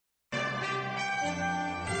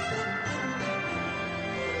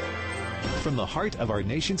From the heart of our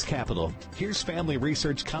nation's capital, here's Family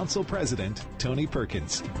Research Council President Tony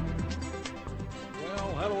Perkins.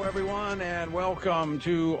 Well, hello everyone, and welcome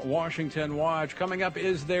to Washington Watch. Coming up,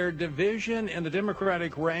 is there division in the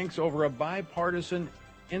Democratic ranks over a bipartisan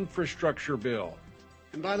infrastructure bill?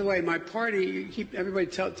 And by the way, my party, everybody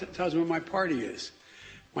tells me what my party is.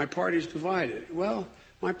 My party is divided. Well,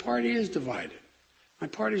 my party is divided. My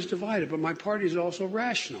party is divided, but my party is also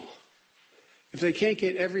rational. If they can't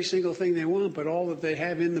get every single thing they want, but all that they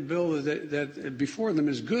have in the bill that before them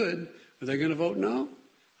is good, are they going to vote no?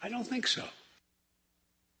 I don't think so.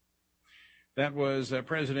 That was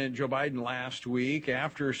President Joe Biden last week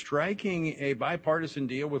after striking a bipartisan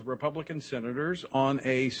deal with Republican senators on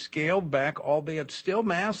a scaled back, albeit still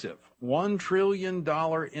massive, $1 trillion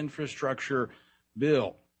infrastructure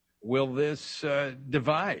bill. Will this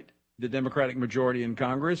divide the Democratic majority in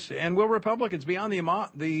Congress? And will Republicans, beyond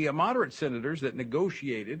the moderate senators that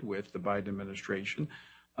negotiated with the Biden administration,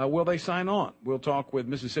 will they sign on? We'll talk with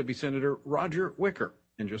Mississippi Senator Roger Wicker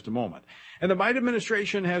in just a moment. And the Biden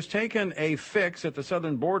administration has taken a fix at the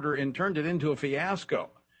southern border and turned it into a fiasco,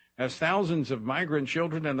 as thousands of migrant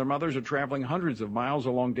children and their mothers are traveling hundreds of miles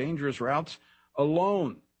along dangerous routes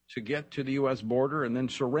alone to get to the U.S. border and then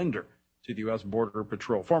surrender to the U.S. Border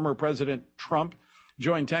Patrol. Former President Trump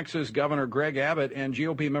joined Texas Governor Greg Abbott and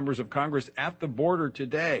GOP members of Congress at the border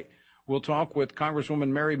today. We'll talk with Congresswoman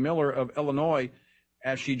Mary Miller of Illinois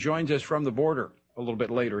as she joins us from the border a little bit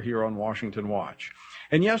later here on Washington Watch.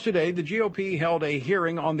 And yesterday, the GOP held a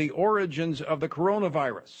hearing on the origins of the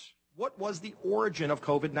coronavirus. What was the origin of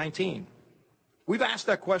COVID-19? We've asked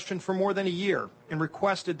that question for more than a year and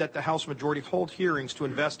requested that the House majority hold hearings to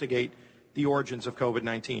investigate the origins of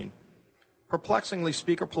COVID-19. Perplexingly,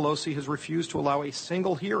 Speaker Pelosi has refused to allow a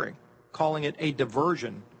single hearing, calling it a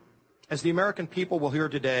diversion. As the American people will hear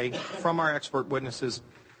today from our expert witnesses,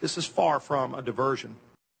 this is far from a diversion.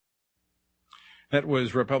 That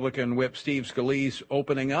was Republican Whip Steve Scalise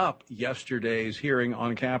opening up yesterday's hearing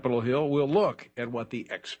on Capitol Hill. We'll look at what the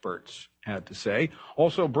experts had to say.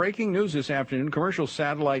 Also, breaking news this afternoon, commercial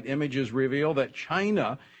satellite images reveal that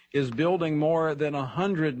China is building more than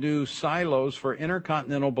 100 new silos for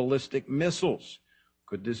intercontinental ballistic missiles.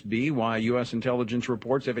 Could this be why U.S. intelligence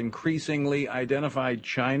reports have increasingly identified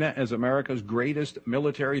China as America's greatest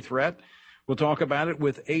military threat? We'll talk about it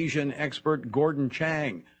with Asian expert Gordon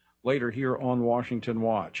Chang later here on Washington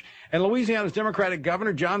Watch. And Louisiana's Democratic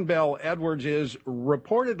Governor John Bel Edwards is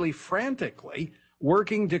reportedly frantically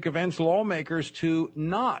working to convince lawmakers to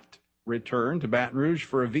not return to Baton Rouge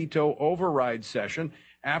for a veto override session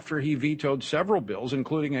after he vetoed several bills,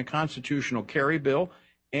 including a constitutional carry bill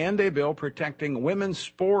and a bill protecting women's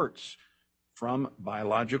sports from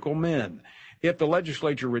biological men. If the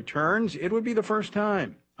legislature returns, it would be the first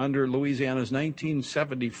time under Louisiana's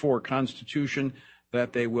 1974 Constitution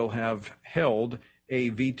that they will have held a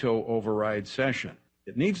veto override session.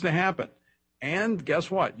 It needs to happen. And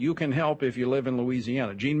guess what? You can help if you live in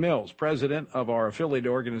Louisiana. Gene Mills, president of our affiliate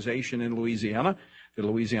organization in Louisiana, the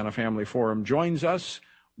Louisiana Family Forum, joins us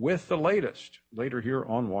with the latest later here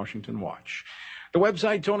on Washington Watch. The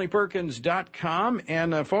website, TonyPerkins.com.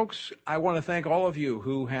 And folks, I want to thank all of you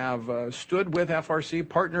who have stood with FRC,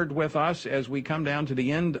 partnered with us as we come down to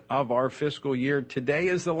the end of our fiscal year. Today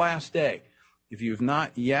is the last day. If you've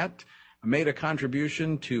not yet made a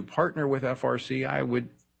contribution to partner with FRC, I would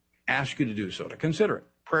ask you to do so, to consider it,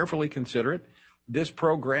 prayerfully consider it. This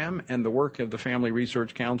program and the work of the Family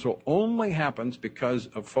Research Council only happens because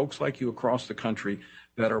of folks like you across the country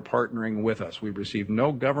that are partnering with us. We've received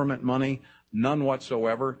no government money, none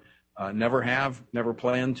whatsoever, never have, never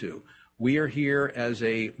plan to. We are here as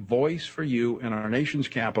a voice for you in our nation's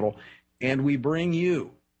capital, and we bring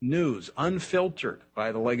you news unfiltered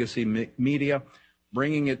by the legacy media,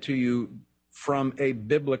 bringing it to you from a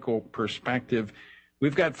biblical perspective.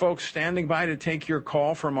 We've got folks standing by to take your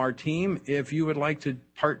call from our team. If you would like to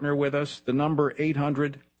partner with us, the number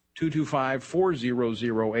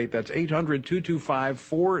 800-225-4008. That's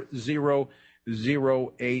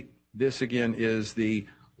 800-225-4008. This, again, is the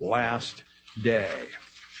last day.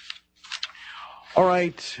 All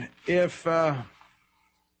right. If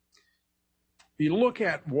you look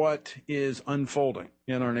at what is unfolding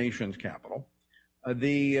in our nation's capital,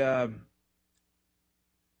 the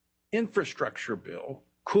infrastructure bill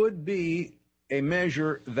could be a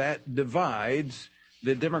measure that divides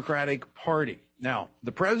the Democratic Party. Now,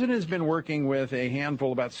 the president has been working with a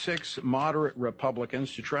handful, about 6 moderate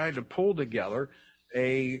Republicans, to try to pull together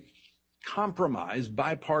a compromise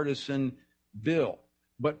bipartisan bill.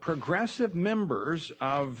 But progressive members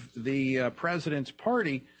of the president's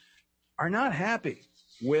party are not happy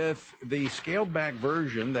with the scaled back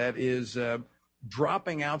version that is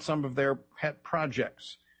dropping out some of their pet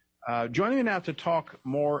projects. Joining me now to talk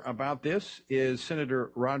more about this is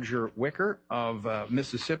Senator Roger Wicker of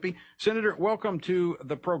Mississippi. Senator, welcome to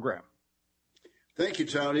the program. Thank you,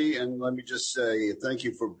 Tony. And let me just say thank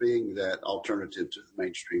you for being that alternative to the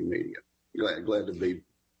mainstream media. Glad to be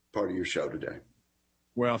part of your show today.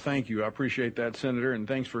 Well, thank you. I appreciate that, Senator, and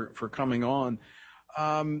thanks for coming on.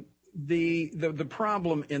 The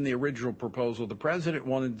problem in the original proposal, the president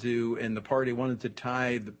wanted to, and the party wanted to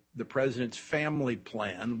tie the president's family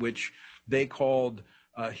plan, which they called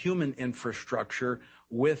human infrastructure,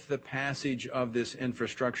 with the passage of this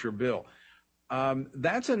infrastructure bill.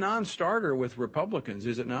 That's a non-starter with Republicans,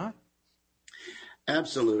 is it not?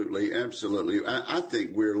 Absolutely, absolutely. I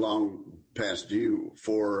think we're long past due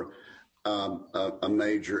for a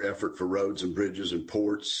major effort for roads and bridges and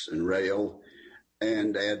ports and rail,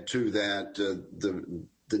 and add to that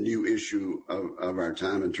the new issue of our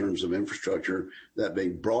time in terms of infrastructure, that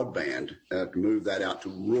being broadband, to move that out to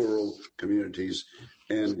rural communities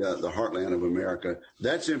and the heartland of America.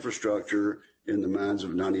 That's infrastructure in the minds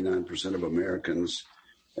of 99% of Americans.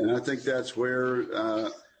 And I think that's where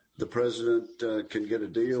the president can get a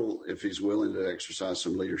deal if he's willing to exercise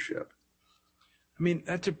some leadership. I mean,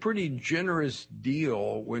 that's a pretty generous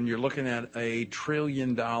deal when you're looking at $1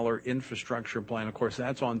 trillion infrastructure plan. Of course,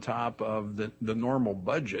 that's on top of the normal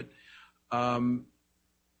budget. Again,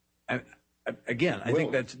 I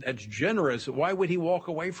think that's generous. Why would he walk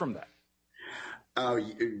away from that?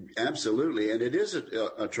 Absolutely. And it is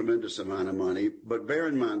a tremendous amount of money. But bear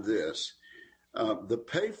in mind this, the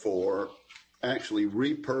pay for actually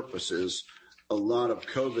repurposes a lot of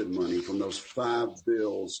COVID money from those 5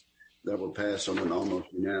 bills that were passed on an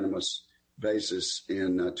almost unanimous basis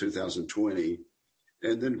in 2020.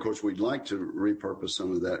 And then, of course, we'd like to repurpose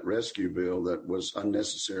some of that rescue bill that was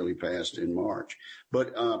unnecessarily passed in March.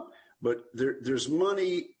 But there's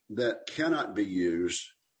money that cannot be used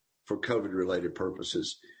for COVID-related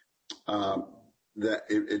purposes, that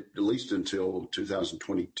at least until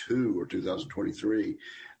 2022 or 2023.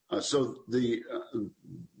 So the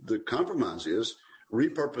compromise is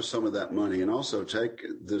repurpose some of that money and also take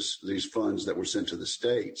these funds that were sent to the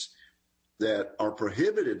states that are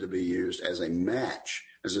prohibited to be used as a match,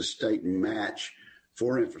 as a state match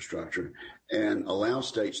for infrastructure, and allow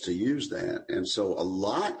states to use that. And so a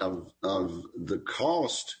lot of the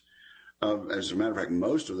cost of, as a matter of fact,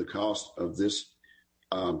 most of the cost of this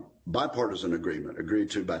bipartisan agreement agreed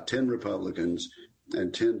to by 10 Republicans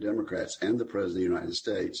and 10 Democrats and the President of the United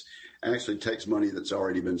States actually takes money that's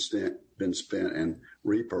already been spent and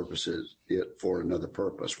repurposes it for another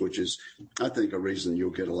purpose, which is, I think, a reason you'll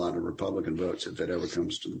get a lot of Republican votes if it ever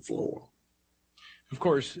comes to the floor. Of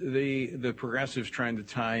course, the progressives trying to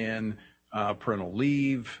tie in parental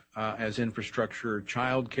leave as infrastructure,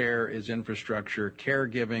 child care as infrastructure,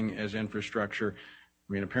 caregiving as infrastructure.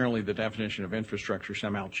 I mean, apparently the definition of infrastructure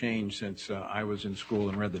somehow changed since I was in school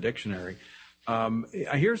and read the dictionary.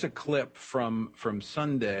 Here's a clip from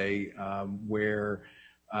Sunday where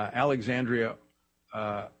Alexandria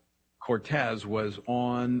Cortez was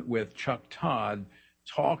on with Chuck Todd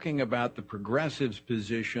talking about the progressives'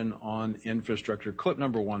 position on infrastructure. Clip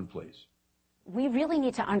number 1, please. We really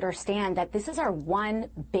need to understand that this is our one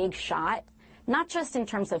big shot, not just in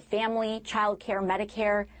terms of family, child care,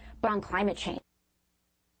 Medicare, but on climate change.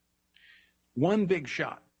 One big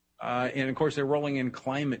shot. And, of course, they're rolling in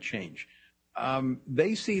climate change.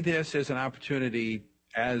 They see this as an opportunity,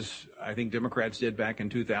 as I think Democrats did back in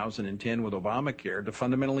 2010 with Obamacare, to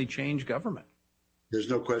fundamentally change government. There's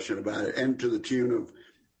no question about it. And to the tune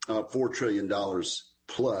of $4 trillion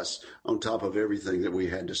plus on top of everything that we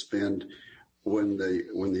had to spend when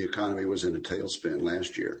the economy was in a tailspin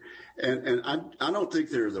last year. And I don't think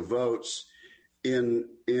there are the votes in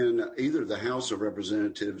either the House of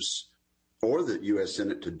Representatives or the U.S.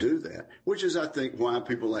 Senate to do that, which is, I think, why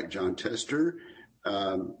people like John Tester,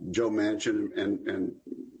 Joe Manchin, and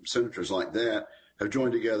senators like that have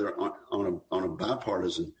joined together on a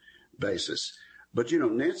bipartisan basis. But,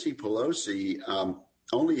 Nancy Pelosi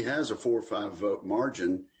only has a 4 or 5 vote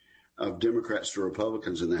margin of Democrats to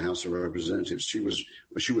Republicans in the House of Representatives. She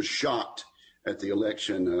was shocked at the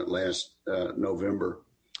election last November,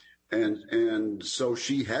 and so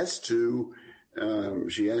she has to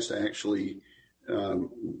actually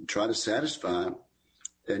try to satisfy.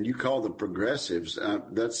 And you call them progressives.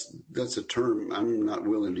 That's a term I'm not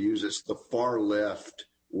willing to use. It's the far left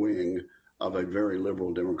wing of a very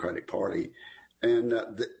liberal Democratic Party, and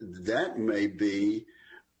that may be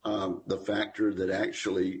the factor that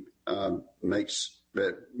actually makes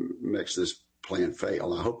this plan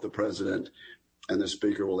fail. I hope the president the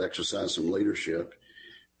speaker will exercise some leadership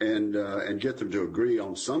and get them to agree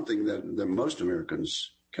on something that most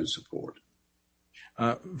Americans can support.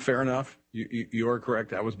 Fair enough. You are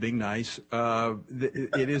correct. That was being nice.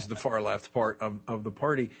 It is the far left part of the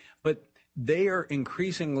party, but they are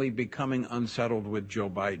increasingly becoming unsettled with Joe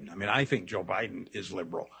Biden. I mean, I think Joe Biden is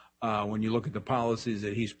liberal. When you look at the policies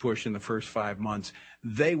that he's pushed in the first 5 months,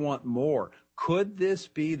 they want more. Could this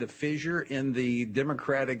be the fissure in the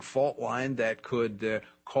Democratic fault line that could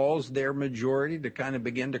cause their majority to kind of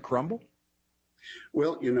begin to crumble?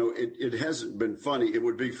 Well, it hasn't been funny. It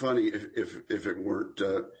would be funny if it weren't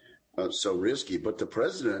so risky. But the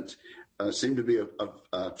president seemed to be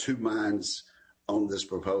of two minds on this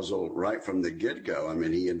proposal right from the get-go. I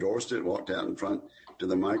mean, he endorsed it, walked out in front to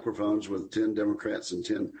the microphones with 10 Democrats and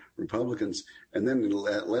 10 Republicans. And then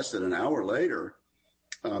less than an hour later,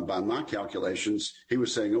 by my calculations, he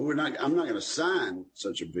was saying, I'm not going to sign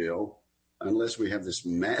such a bill unless we have this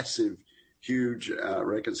massive, huge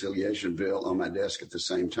reconciliation bill on my desk at the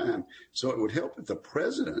same time. So it would help if the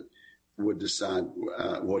president would decide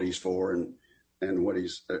what he's for and what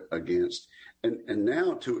he's against. And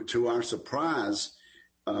now, to our surprise,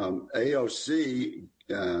 AOC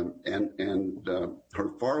and her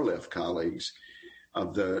far left colleagues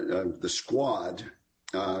of the squad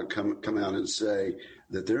come out and say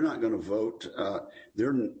that they're not going to vote.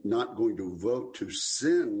 They're not going to vote to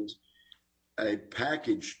send a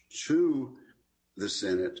package to the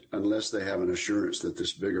Senate unless they have an assurance that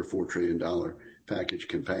this bigger $4 trillion package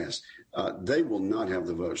can pass. They will not have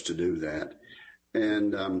the votes to do that.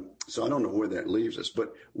 And so I don't know where that leaves us.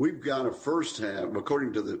 But we've got to first have,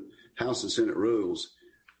 according to the House and Senate rules,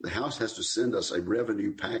 the House has to send us a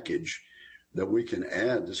revenue package that we can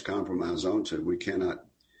add this compromise onto. We cannot.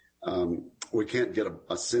 We can't get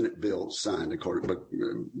a Senate bill signed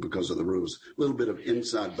because of the rules. A little bit of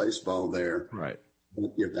inside baseball there. Right.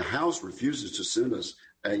 If the House refuses to send us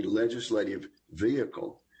a legislative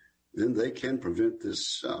vehicle, then they can prevent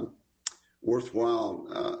this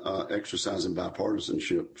worthwhile exercise in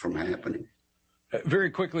bipartisanship from happening.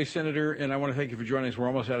 Very quickly, Senator, and I want to thank you for joining us. We're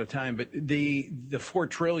almost out of time, but the $4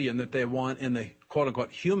 trillion that they want in the quote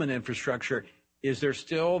unquote human infrastructure, is there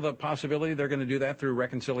still the possibility they're going to do that through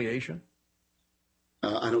reconciliation?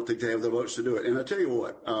 I don't think they have the votes to do it. And I tell you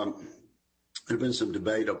what, there's been some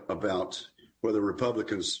debate about whether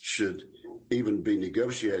Republicans should even be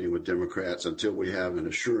negotiating with Democrats until we have an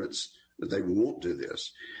assurance that they won't do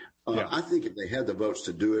this. I think if they had the votes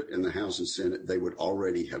to do it in the House and Senate, they would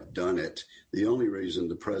already have done it. The only reason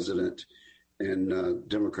the president and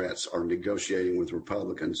Democrats are negotiating with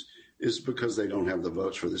Republicans is because they don't have the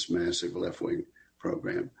votes for this massive left-wing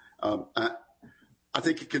program. I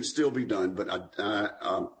think it can still be done, but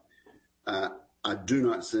I do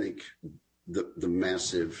not think the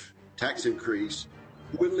massive tax increase,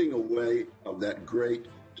 whittling away of that great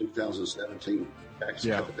 2017 tax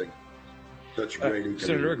cut. Such great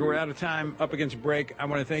Senator Wicker, we're out of time, up against a break. I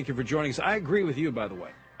want to thank you for joining us. I agree with you, by the way.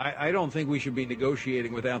 I don't think we should be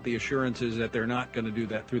negotiating without the assurances that they're not going to do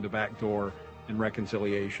that through the back door in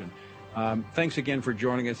reconciliation. Thanks again for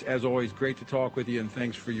joining us. As always, great to talk with you, and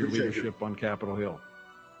thanks for your leadership on Capitol Hill.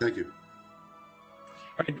 Thank you.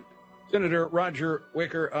 All right, Senator Roger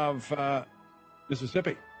Wicker of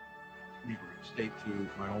Mississippi, state to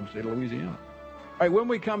my home state of Louisiana. All right, when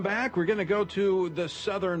we come back, we're going to go to the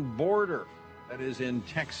southern border, that is in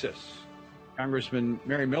Texas. Congressman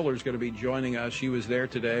Mary Miller is going to be joining us. She was there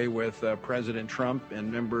today with President Trump and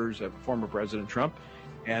members of former President Trump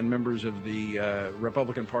and members of the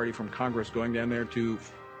Republican Party from Congress, going down there to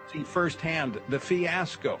see firsthand the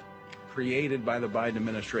fiasco created by the Biden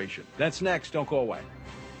administration. That's next. Don't go away.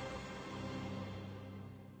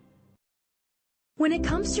 When it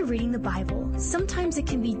comes to reading the Bible, sometimes it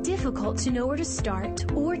can be difficult to know where to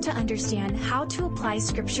start or to understand how to apply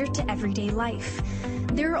Scripture to everyday life.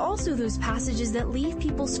 There are also those passages that leave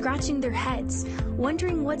people scratching their heads,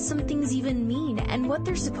 wondering what some things even mean and what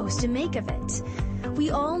they're supposed to make of it.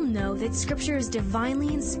 We all know that Scripture is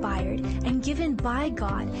divinely inspired and given by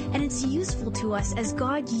God, and it's useful to us as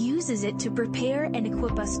God uses it to prepare and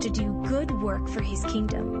equip us to do good work for His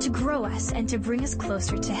kingdom, to grow us and to bring us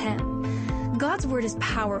closer to Him. God's Word is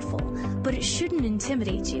powerful, but it shouldn't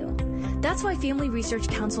intimidate you. That's why Family Research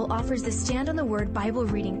Council offers the Stand on the Word Bible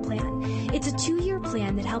Reading Plan. It's a 2-year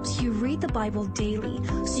plan that helps you read the Bible daily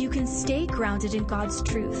so you can stay grounded in God's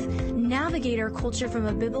truth, navigate our culture from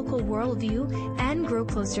a biblical worldview, and grow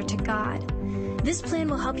closer to God. This plan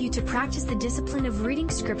will help you to practice the discipline of reading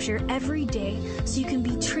Scripture every day so you can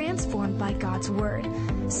be transformed by God's Word.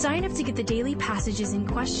 Sign up to get the daily passages and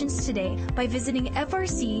questions today by visiting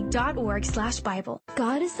frc.org/Bible.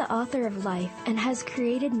 God is the author of life and has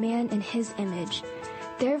created man in His image.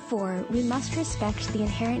 Therefore, we must respect the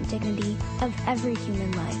inherent dignity of every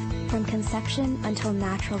human life, from conception until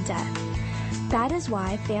natural death. That is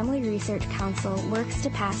why Family Research Council works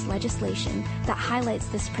to pass legislation that highlights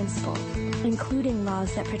this principle, including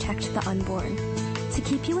laws that protect the unborn. To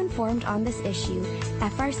keep you informed on this issue,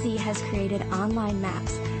 FRC has created online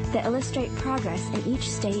maps that illustrate progress in each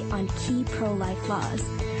state on key pro-life laws.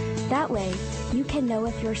 That way, you can know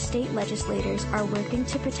if your state legislators are working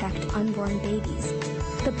to protect unborn babies.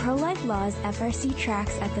 The pro-life laws FRC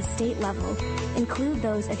tracks at the state level include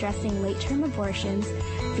those addressing late-term abortions,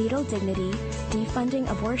 fetal dignity, defunding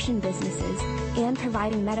abortion businesses, and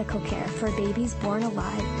providing medical care for babies born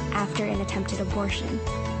alive after an attempted abortion.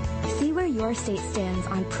 See where your state stands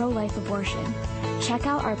on pro-life abortion. Check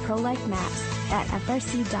out our pro-life maps at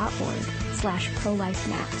frc.org/pro-life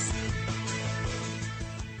maps.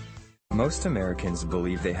 Most Americans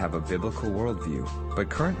believe they have a biblical worldview, but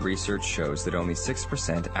current research shows that only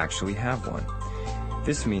 6% actually have one.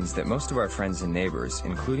 This means that most of our friends and neighbors,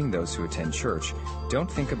 including those who attend church,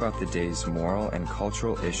 don't think about the day's moral and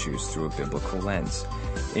cultural issues through a biblical lens.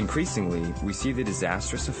 Increasingly, we see the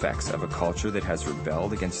disastrous effects of a culture that has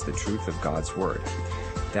rebelled against the truth of God's Word.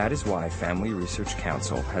 That is why Family Research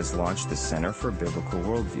Council has launched the Center for Biblical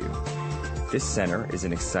Worldview. This center is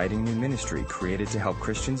an exciting new ministry created to help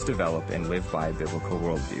Christians develop and live by a biblical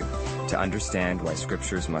worldview, to understand why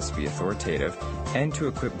scriptures must be authoritative, and to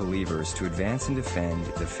equip believers to advance and defend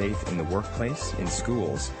the faith in the workplace, in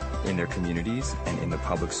schools, in their communities, and in the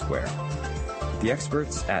public square. The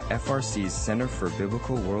experts at FRC's Center for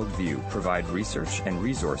Biblical Worldview provide research and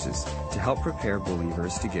resources to help prepare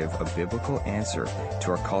believers to give a biblical answer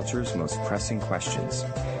to our culture's most pressing questions.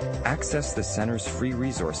 Access the center's free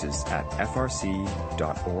resources at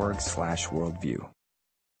frc.org/worldview.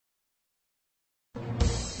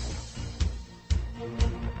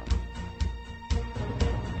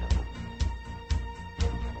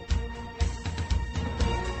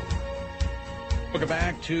 Welcome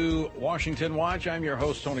back to Washington Watch. I'm your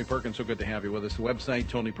host, Tony Perkins. So good to have you with us. The website,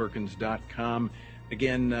 TonyPerkins.com.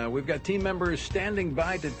 Again, we've got team members standing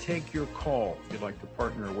by to take your call. If you'd like to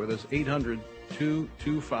partner with us,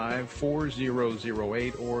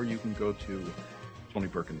 800-225-4008, or you can go to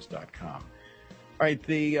TonyPerkins.com. All right,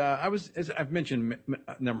 as I've mentioned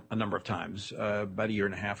a number of times, about a year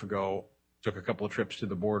and a half ago, took a couple of trips to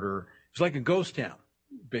the border. It was like a ghost town,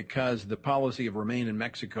 because the policy of remain in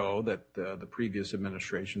Mexico that the previous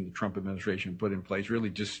administration, the Trump administration, put in place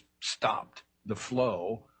really just stopped the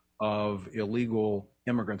flow of illegal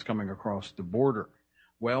immigrants coming across the border.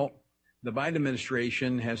 Well, the Biden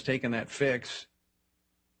administration has taken that fix,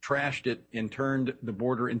 trashed it, and turned the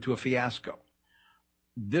border into a fiasco.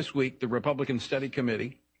 This week, the Republican Study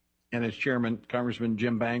Committee and its chairman, Congressman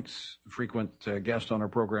Jim Banks, a frequent guest on our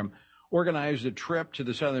program, organized a trip to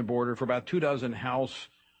the southern border for about 24 House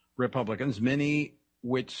Republicans, many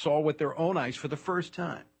which saw with their own eyes for the first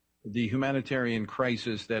time the humanitarian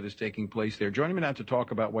crisis that is taking place there. Joining me now to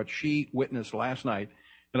talk about what she witnessed last night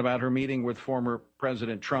and about her meeting with former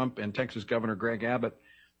President Trump and Texas Governor Greg Abbott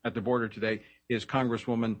at the border today is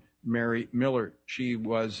Congresswoman Mary Miller. She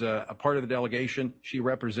was a part of the delegation. She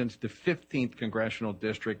represents the 15th Congressional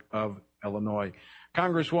District of Illinois.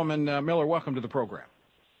 Congresswoman Miller, welcome to the program.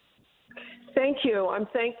 Thank you. I'm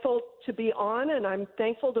thankful to be on, and I'm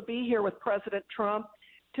thankful to be here with President Trump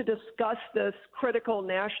to discuss this critical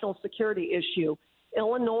national security issue.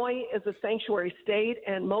 Illinois is a sanctuary state,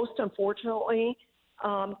 and most unfortunately,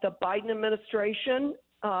 the Biden administration,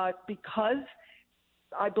 because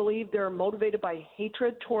I believe they're motivated by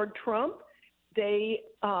hatred toward Trump, they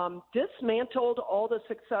dismantled all the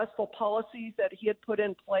successful policies that he had put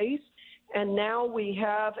in place. And now we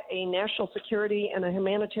have a national security and a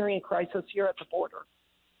humanitarian crisis here at the border.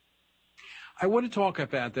 I want to talk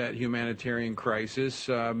about that humanitarian crisis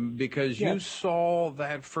because you saw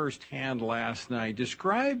that firsthand last night.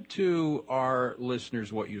 Describe to our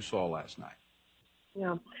listeners what you saw last night.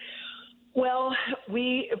 Yeah. Well,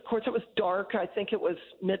 of course, it was dark. I think it was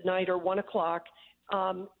midnight or 1 o'clock.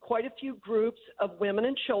 Quite a few groups of women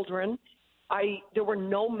and children. There were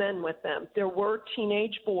no men with them. There were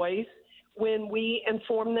teenage boys. when we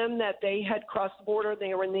informed them that they had crossed the border,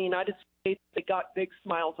 they were in the United States, they got big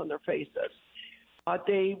smiles on their faces.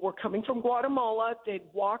 They were coming from Guatemala. They'd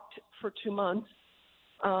walked for 2 months.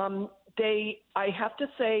 I have to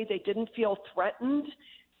say, they didn't feel threatened.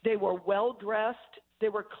 They were well-dressed. They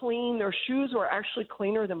were clean. Their shoes were actually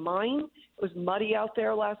cleaner than mine. It was muddy out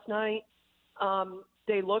there last night.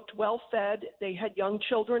 They looked well-fed. They had young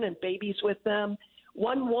children and babies with them.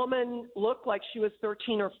 One woman looked like she was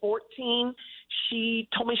 13 or 14. She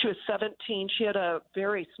told me she was 17. She had a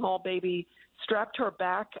very small baby strapped to her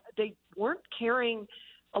back. They weren't carrying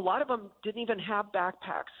 – a lot of them didn't even have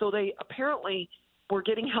backpacks. So they apparently were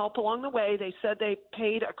getting help along the way. They said they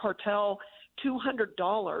paid a cartel $200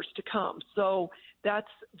 to come. So that's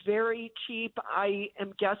very cheap. I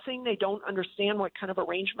am guessing they don't understand what kind of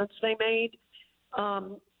arrangements they made.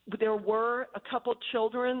 There were a couple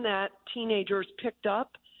children that teenagers picked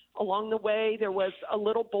up along the way. There was a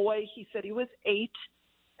little boy. He said he was 8.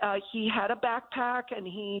 He had a backpack, and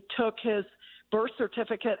he took his birth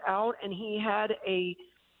certificate out, and he had a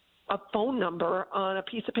phone number on a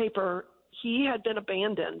piece of paper. He had been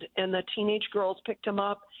abandoned, and the teenage girls picked him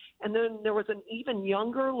up. And then there was an even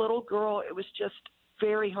younger little girl. It was just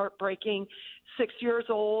very heartbreaking, 6 years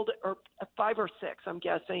old, or 5 or 6, I'm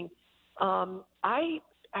guessing. I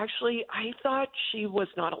thought she was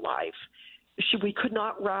not alive. We could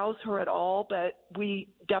not rouse her at all, but we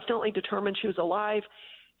definitely determined she was alive.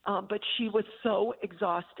 But she was so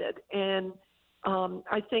exhausted. And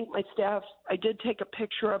I think my staff, I did take a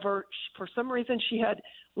picture of her. For some reason, she had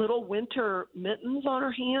little winter mittens on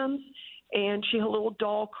her hands, and she had a little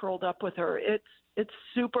doll curled up with her. It's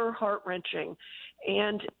super heart-wrenching.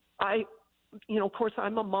 And of course,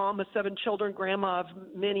 I'm a mom of 7 children, grandma of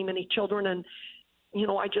many, many children. And,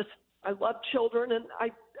 I love children, and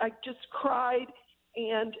I just cried.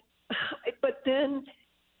 But then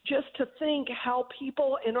just to think how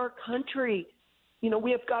people in our country,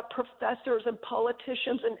 we have got professors and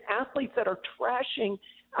politicians and athletes that are trashing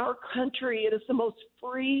our country. It is the most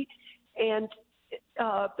free and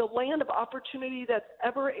the land of opportunity that's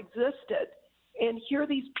ever existed. And here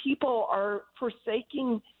these people are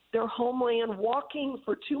forsaking their homeland, walking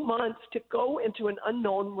for 2 months to go into an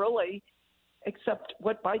unknown, really, except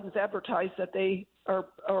what Biden's advertised that they are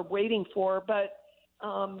waiting for. But,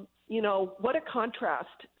 what a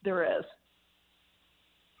contrast there is.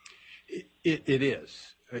 It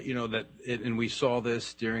is. And we saw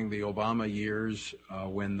this during the Obama years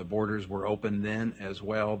when the borders were open then as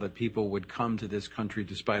well, that people would come to this country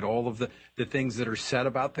despite all of the things that are said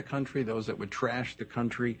about the country, those that would trash the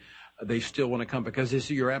country. They still want to come because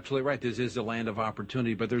you're absolutely right. This is a land of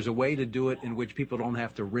opportunity, but there's a way to do it in which people don't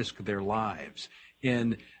have to risk their lives.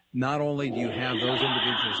 And not only do you have those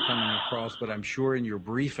individuals coming across, but I'm sure in your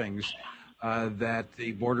briefings that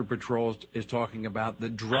the Border Patrol is talking about the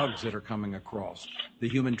drugs that are coming across, the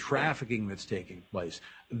human trafficking that's taking place.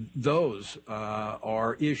 Those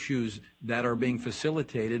are issues that are being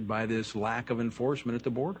facilitated by this lack of enforcement at the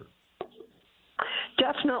border.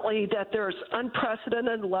 Definitely that there's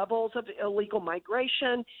unprecedented levels of illegal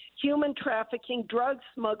migration, human trafficking, drug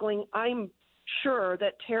smuggling. I'm sure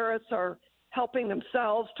that terrorists are helping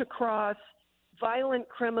themselves to cross, violent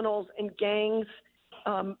criminals and gangs,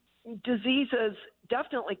 diseases,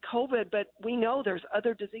 definitely COVID, but we know there's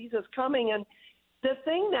other diseases coming. And the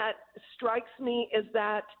thing that strikes me is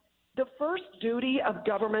that the first duty of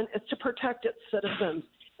government is to protect its citizens.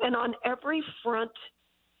 And on every front,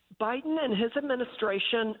 Biden and his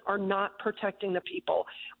administration are not protecting the people.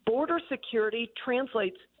 Border security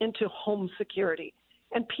translates into home security,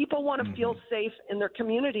 and people want to feel safe in their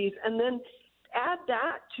communities. And then add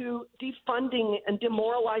that to defunding and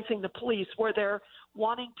demoralizing the police, where they're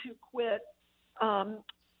wanting to quit,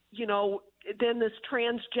 then this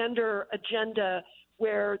transgender agenda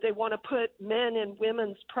where they want to put men in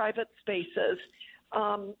women's private spaces.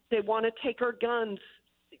 They want to take our guns.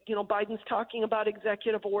 Biden's talking about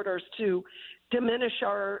executive orders to diminish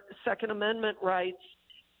our Second Amendment rights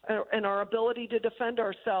and our ability to defend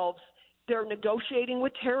ourselves. They're negotiating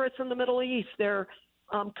with terrorists in the Middle East. They're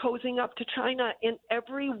cozying up to China. In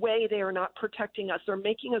every way, they are not protecting us. They're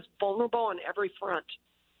making us vulnerable on every front.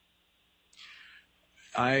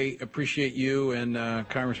 I appreciate you and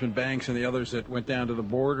Congressman Banks and the others that went down to the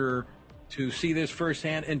border to see this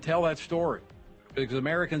firsthand and tell that story, because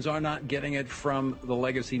Americans are not getting it from the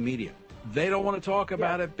legacy media. They don't want to talk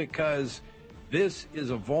about it because this is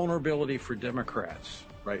a vulnerability for Democrats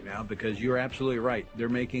right now, because you're absolutely right. They're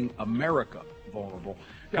making America vulnerable.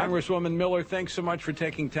 Yeah. Congresswoman Miller, thanks so much for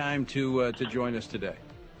taking time to join us today.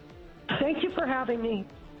 Thank you for having me.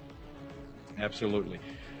 Absolutely.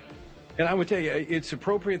 And I would tell you, it's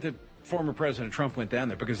appropriate that former President Trump went down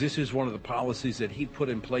there because this is one of the policies that he put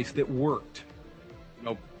in place that worked. You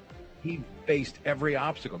know, he faced every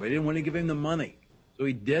obstacle. They didn't want to give him the money, so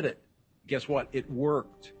he did it. Guess what? It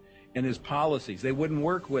worked. And his policies, they wouldn't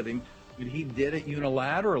work with him, but he did it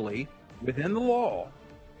unilaterally within the law,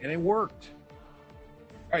 and it worked.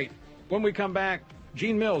 All right, when we come back,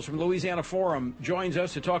 Gene Mills from Louisiana Forum joins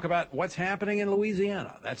us to talk about what's happening in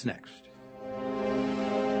Louisiana. That's next.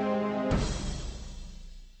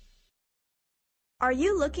 Are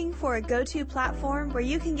you looking for a go-to platform where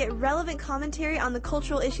you can get relevant commentary on the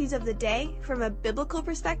cultural issues of the day from a biblical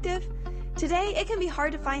perspective? Today, it can be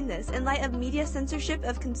hard to find this in light of media censorship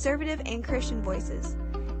of conservative and Christian voices.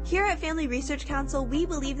 Here at Family Research Council, we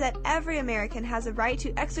believe that every American has a right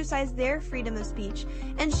to exercise their freedom of speech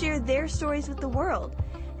and share their stories with the world.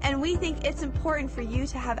 And we think it's important for you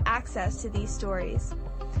to have access to these stories.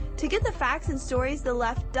 To get the facts and stories the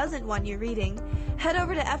left doesn't want you reading, head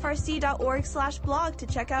over to frc.org/blog to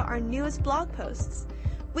check out our newest blog posts.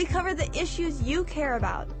 We cover the issues you care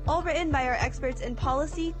about, all written by our experts in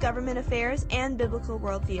policy, government affairs, and biblical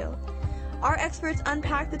worldview. Our experts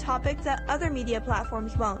unpack the topics that other media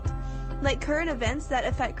platforms won't, like current events that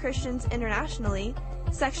affect Christians internationally,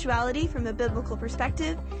 sexuality from a biblical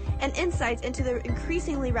perspective, and insights into the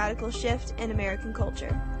increasingly radical shift in American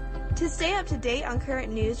culture. To stay up to date on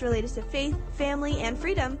current news related to faith, family, and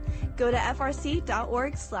freedom, go to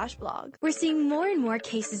frc.org/blog. We're seeing more and more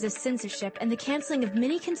cases of censorship and the canceling of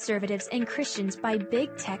many conservatives and Christians by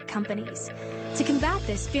big tech companies. To combat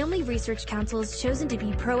this, Family Research Council has chosen to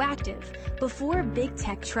be proactive before big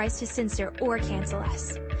tech tries to censor or cancel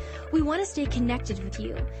us. We want to stay connected with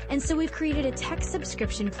you, and so we've created a tech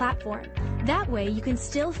subscription platform. That way, you can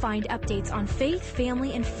still find updates on faith,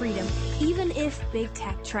 family, and freedom, even if big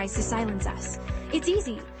tech tries to silence us. It's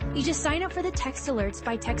easy. You just sign up for the text alerts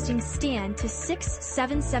by texting STAN to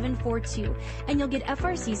 67742, and you'll get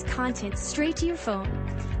FRC's content straight to your phone.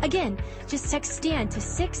 Again, just text STAN to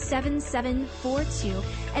 67742,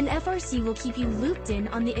 and FRC will keep you looped in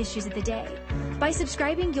on the issues of the day. By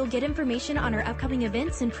subscribing, you'll get information on our upcoming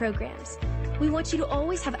events and programs. We want you to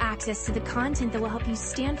always have access to the content that will help you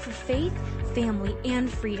stand for faith, family, and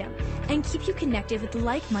freedom, and keep you connected with the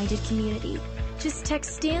like-minded community. Just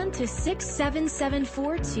text STAN to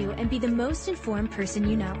 67742 and be the most informed person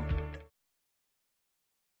you know.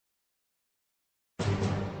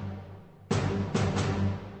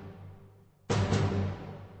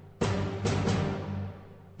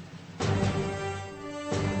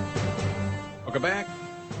 Welcome back.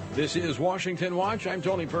 This is Washington Watch. I'm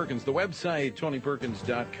Tony Perkins. The website,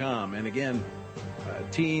 tonyperkins.com. And again,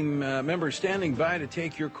 team members standing by to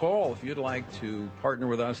take your call if you'd like to partner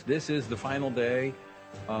with us. This is the final day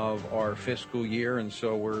of our fiscal year, and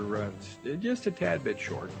so we're just a tad bit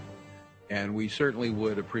short. And we certainly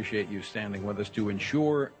would appreciate you standing with us to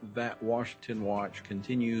ensure that Washington Watch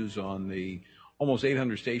continues on the almost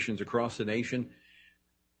 800 stations across the nation.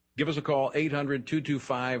 Give us a call,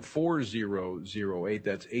 800-225-4008.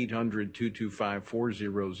 That's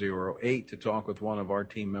 800-225-4008 to talk with one of our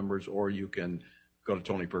team members, or you can go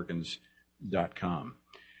to tonyperkins.com. All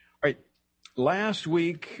right. Last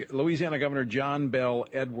week, Louisiana Governor John Bel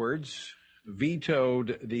Edwards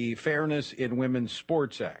vetoed the Fairness in Women's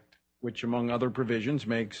Sports Act, which, among other provisions,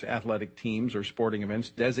 makes athletic teams or sporting events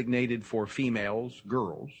designated for females,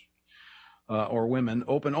 girls, or women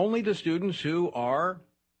open only to students who are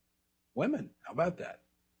women. How about that?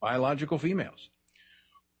 Biological females.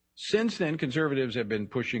 Since then, conservatives have been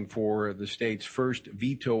pushing for the state's first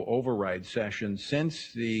veto override session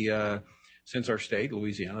since our state,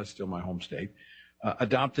 Louisiana, still my home state,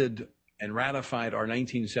 adopted and ratified our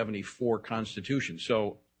 1974 Constitution.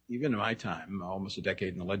 So even in my time, almost a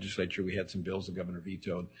decade in the legislature, we had some bills the governor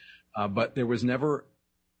vetoed, but there was never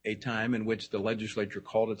a time in which the legislature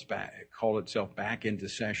called itself back into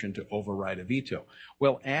session to override a veto.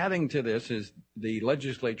 Well, adding to this is the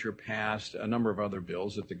legislature passed a number of other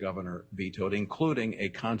bills that the governor vetoed, including a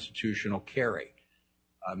constitutional carry,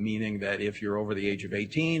 meaning that if you're over the age of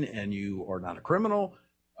 18 and you are not a criminal,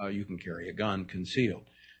 you can carry a gun concealed.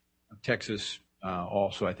 Texas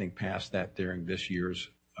also, I think, passed that during this year's,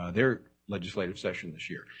 their legislative session this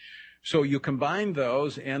year. So you combine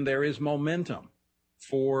those, and there is momentum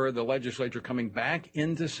for the legislature coming back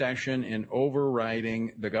into session and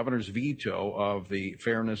overriding the governor's veto of the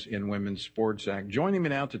Fairness in Women's Sports Act. Joining me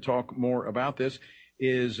now to talk more about this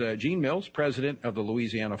is Gene Mills, president of the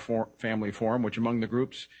Louisiana Family Forum, which is among the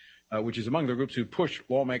groups who pushed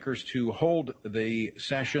lawmakers to hold the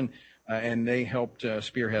session, and they helped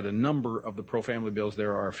spearhead a number of the pro-family bills.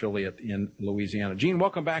 They're our affiliate in Louisiana. Gene,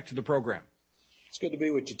 welcome back to the program. It's good to be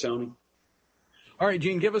with you, Tony. All right,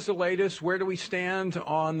 Gene, give us the latest. Where do we stand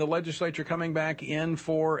on the legislature coming back in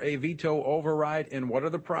for a veto override, and what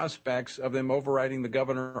are the prospects of them overriding the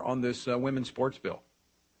governor on this women's sports bill?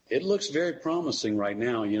 It looks very promising right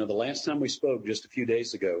now. You know, the last time we spoke just a few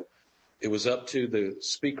days ago, it was up to the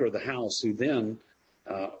Speaker of the House, who then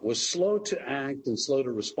was slow to act and slow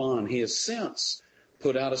to respond. He has since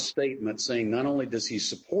put out a statement saying not only does he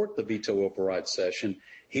support the veto override session,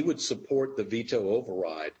 he would support the veto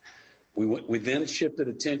override. We then shifted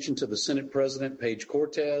attention to the Senate President, Paige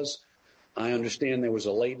Cortez. I understand there was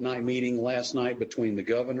a late night meeting last night between the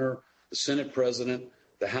governor, the Senate President,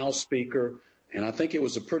 the House Speaker, and I think it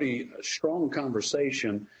was a pretty strong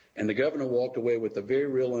conversation. And the governor walked away with a very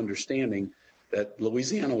real understanding that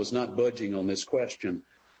Louisiana was not budging on this question.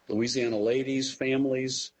 Louisiana ladies,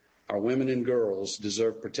 families, our women and girls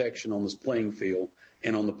deserve protection on this playing field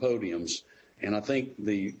and on the podiums. And I think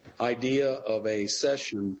the idea of a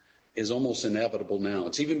session is almost inevitable now.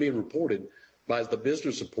 It's even being reported by the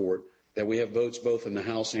business report that we have votes both in the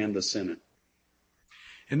House and the Senate.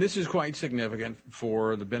 And this is quite significant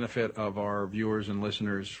for the benefit of our viewers and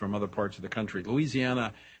listeners from other parts of the country.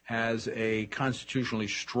 Louisiana has a constitutionally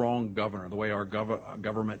strong governor, the way our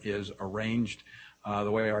government is arranged, the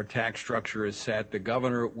way our tax structure is set. The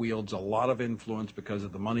governor wields a lot of influence because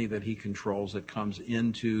of the money that he controls that comes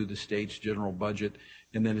into the state's general budget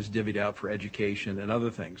and then is divvied out for education and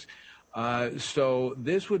other things. So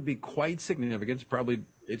this would be quite significant.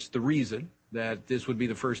 It's the reason that this would be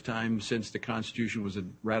the first time since the Constitution was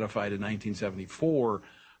ratified in 1974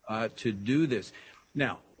 to do this.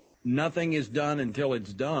 Now, nothing is done until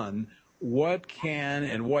it's done. What can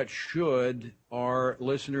and what should our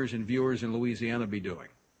listeners and viewers in Louisiana be doing?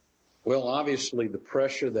 Well, obviously, the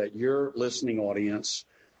pressure that your listening audience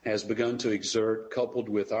has begun to exert, coupled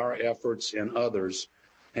with our efforts and others,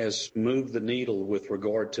 has moved the needle with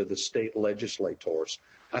regard to the state legislators.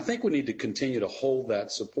 I think we need to continue to hold that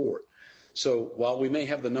support. So while we may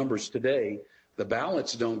have the numbers today, the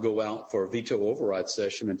ballots don't go out for a veto override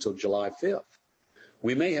session until July 5th.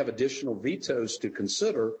 We may have additional vetoes to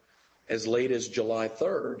consider as late as July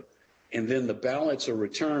 3rd, and then the ballots are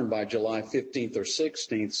returned by July 15th or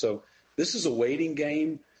 16th. So this is a waiting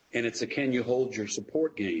game, and it's a can you hold your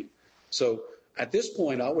support game. So at this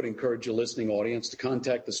point, I would encourage your listening audience to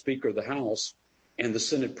contact the Speaker of the House and the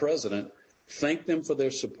Senate President, thank them for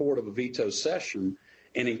their support of a veto session,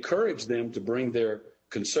 and encourage them to bring their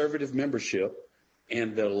conservative membership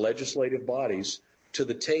and the legislative bodies to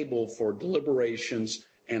the table for deliberations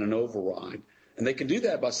and an override. And they can do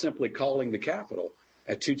that by simply calling the Capitol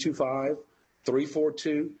at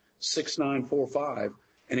 225-342-6945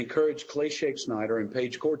 and encourage Clay Shakespeare and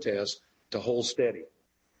Paige Cortez to hold steady.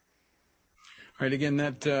 All right, again,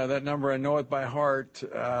 that number, I know it by heart,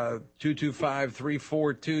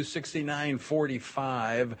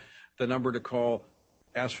 225-342-6945, the number to call.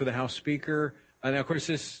 Ask for the House Speaker. And, of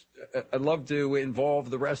course, I'd love to involve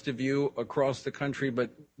the rest of you across the country, but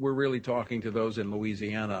we're really talking to those in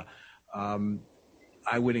Louisiana.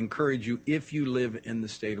 I would encourage you, if you live in the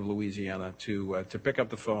state of Louisiana, to pick up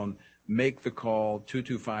the phone, make the call,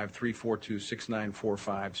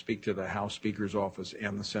 225-342-6945, speak to the House Speaker's office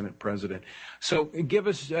and the Senate President. So give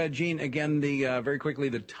us, Gene, again, very quickly,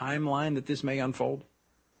 the timeline that this may unfold.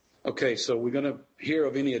 Okay, so we're going to hear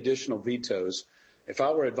of any additional vetoes. If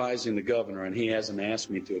I were advising the governor and he hasn't asked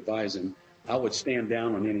me to advise him, I would stand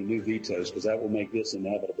down on any new vetoes because that will make this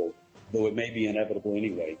inevitable, though it may be inevitable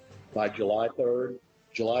anyway. By July 3rd,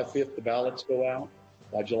 July 5th, the ballots go out.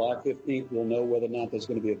 By July 15th, we'll know whether or not there's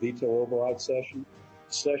going to be a veto override session.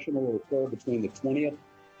 The session will occur between the 20th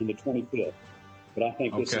and the 25th. But I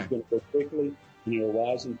think this is going to go quickly, and it'll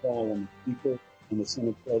rise and fall on the Speaker and the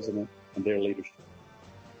Senate President and their leadership.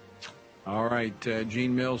 All right,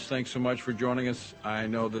 Gene Mills, thanks so much for joining us. I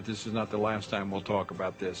know that this is not the last time we'll talk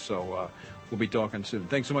about this, so we'll be talking soon.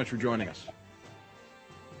 Thanks so much for joining us.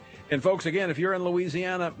 And, folks, again, if you're in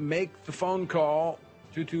Louisiana, make the phone call,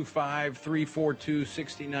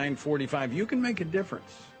 225-342-6945. You can make a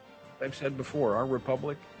difference. As I've said before, our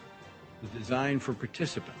republic is designed for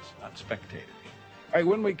participants, not spectators. All right,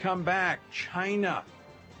 when we come back, China,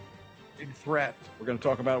 big threat. We're going to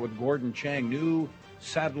talk about it with Gordon Chang, new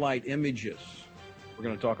satellite images. We're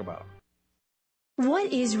going to talk about it.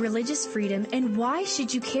 What is religious freedom and why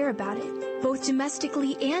should you care about it, both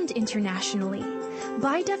domestically and internationally?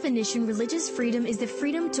 By definition, religious freedom is the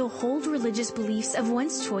freedom to hold religious beliefs of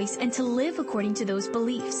one's choice and to live according to those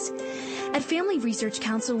beliefs. At Family Research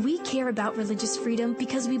Council, we care about religious freedom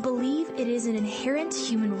because we believe it is an inherent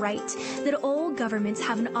human right that all governments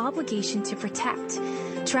have an obligation to protect.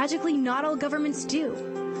 Tragically, not all governments do.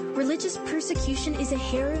 Religious persecution is a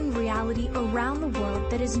harrowing reality around the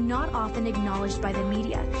world that is not often acknowledged by the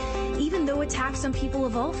media, even though attacks on people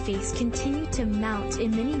of all faiths continue to mount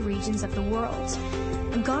in many regions of the world.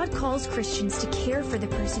 God calls Christians to care for the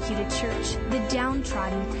persecuted church, the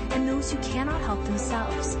downtrodden, and those who cannot help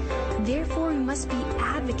themselves. Therefore, we must be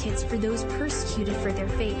advocates for those persecuted for their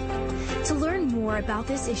faith. To learn more about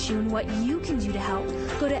this issue and what you can do to help,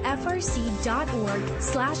 go to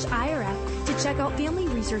frc.org/IRF to check out Family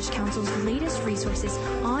Research Council's latest resources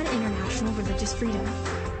on international religious freedom.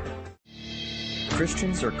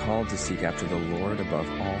 Christians are called to seek after the Lord above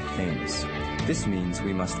all things. This means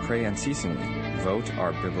we must pray unceasingly, vote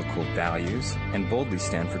our biblical values, and boldly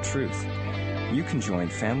stand for truth. You can join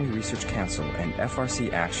Family Research Council and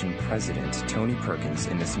FRC Action President Tony Perkins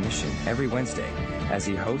in this mission every Wednesday as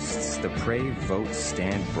he hosts the Pray, Vote,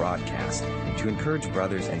 Stand broadcast to encourage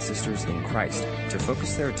brothers and sisters in Christ to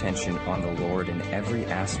focus their attention on the Lord in every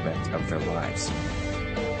aspect of their lives.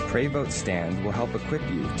 Pray, Vote, Stand will help equip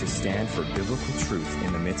you to stand for biblical truth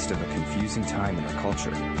in the midst of a confusing time in our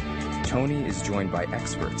culture. Tony is joined by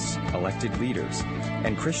experts, elected leaders,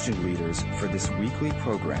 and Christian leaders for this weekly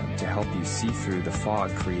program to help you see through the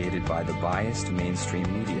fog created by the biased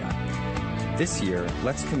mainstream media. This year,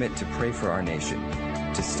 let's commit to pray for our nation,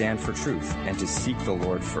 to stand for truth, and to seek the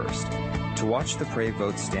Lord first. To watch the Pray,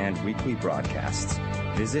 Vote, Stand weekly broadcasts,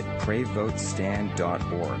 visit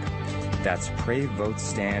PrayVoteStand.org. That's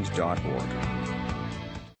PrayVoteStand.org.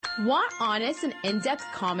 Want honest and in-depth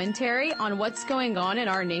commentary on what's going on in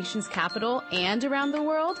our nation's capital and around the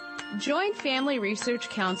world? Join Family Research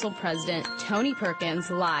Council President Tony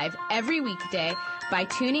Perkins live every weekday by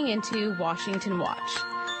tuning into Washington Watch.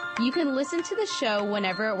 You can listen to the show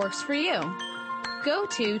whenever it works for you. Go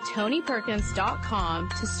to TonyPerkins.com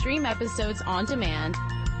to stream episodes on demand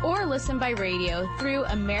or listen by radio through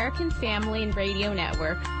American Family and Radio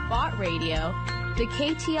Network, Bott Radio, the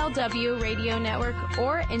KTLW radio network,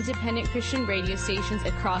 or independent Christian radio stations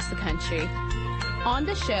across the country. On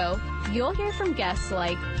the show, you'll hear from guests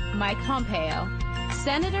like Mike Pompeo,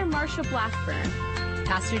 Senator Marsha Blackburn,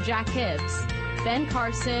 Pastor Jack Hibbs, Ben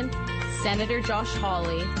Carson, Senator Josh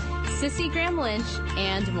Hawley, Sissy Graham Lynch,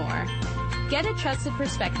 and more. Get a trusted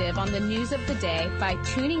perspective on the news of the day by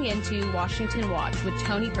tuning into Washington Watch with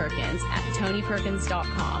Tony Perkins at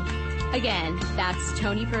TonyPerkins.com. Again, that's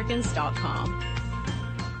TonyPerkins.com.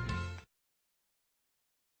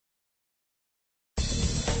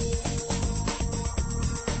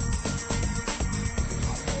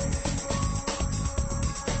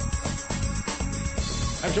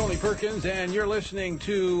 I'm Tony Perkins, and you're listening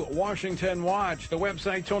to Washington Watch, the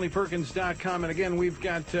website, TonyPerkins.com. And again, we've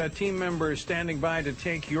got team members standing by to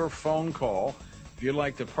take your phone call. If you'd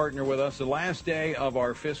like to partner with us, the last day of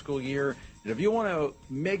our fiscal year. And if you want to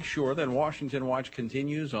make sure that Washington Watch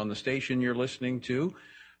continues on the station you're listening to,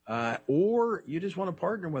 or you just want to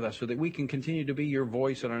partner with us so that we can continue to be your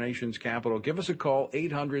voice in our nation's capital, give us a call,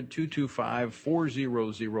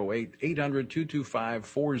 800-225-4008,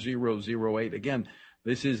 800-225-4008. Again,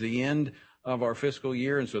 this is the end of our fiscal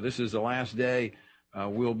year, and so this is the last day.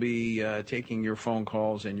 We'll be taking your phone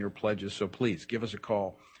calls and your pledges, so please give us a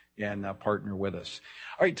call and partner with us.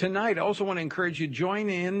 All right, tonight, I also want to encourage you to join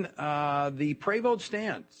in the Pray, Vote,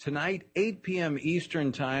 Stand. Tonight, 8 p.m.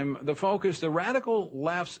 Eastern Time, the focus, the radical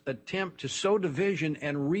left's attempt to sow division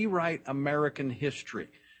and rewrite American history.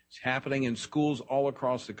 It's happening in schools all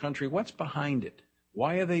across the country. What's behind it?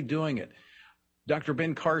 Why are they doing it? Dr.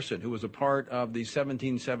 Ben Carson, who was a part of the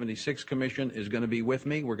 1776 Commission, is going to be with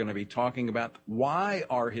me. We're going to be talking about why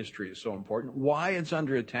our history is so important, why it's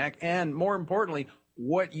under attack, and more importantly,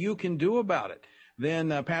 what you can do about it. Then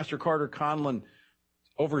Pastor Carter Conlon,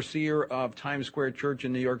 overseer of Times Square Church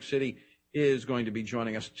in New York City, is going to be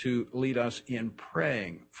joining us to lead us in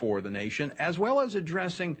praying for the nation, as well as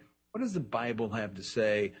addressing what does the Bible have to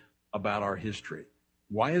say about our history?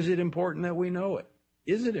 Why is it important that we know it?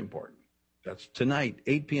 Is it important? That's tonight,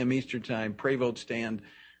 8 p.m. Eastern Time, Pray, Vote, Stand.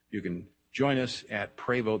 You can join us at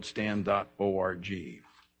PrayVoteStand.org.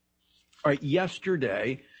 All right,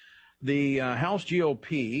 yesterday, the House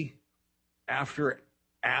GOP, after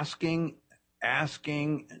asking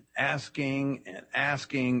Nancy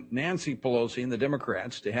Pelosi and the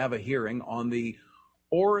Democrats to have a hearing on the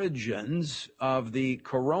origins of the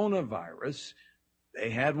coronavirus, they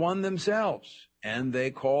had one themselves, and they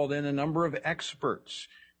called in a number of experts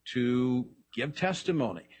to give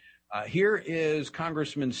testimony. Here is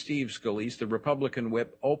Congressman Steve Scalise, the Republican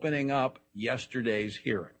whip, opening up yesterday's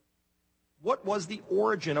hearing. What was the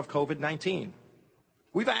origin of COVID-19?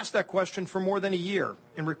 We've asked that question for more than a year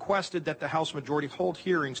and requested that the House majority hold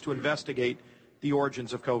hearings to investigate the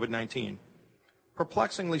origins of COVID-19.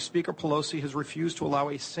 Perplexingly, Speaker Pelosi has refused to allow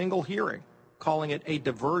a single hearing, calling it a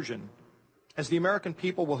diversion. As the American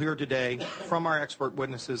people will hear today from our expert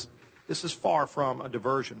witnesses, this is far from a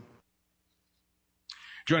diversion.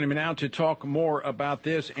 Joining me now to talk more about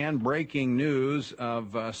this and breaking news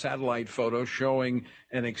of satellite photos showing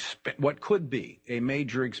what could be a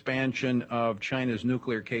major expansion of China's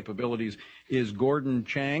nuclear capabilities is Gordon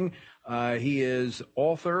Chang. He is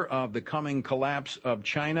author of The Coming Collapse of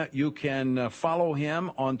China. You can follow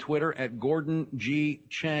him on Twitter at Gordon G.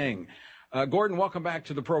 Chang. Gordon, welcome back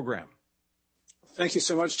to the program. Thank you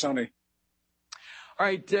so much, Tony. All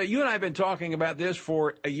right, you and I have been talking about this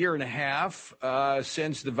for a year and a half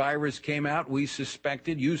since the virus came out. You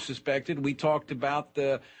suspected, we talked about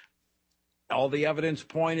all the evidence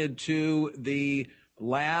pointed to the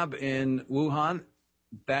lab in Wuhan.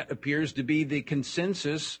 That appears to be the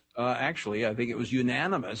consensus. Actually, I think it was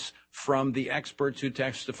unanimous from the experts who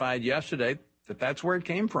testified yesterday that that's where it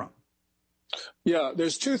came from. Yeah,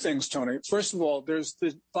 there's two things, Tony. First of all, there's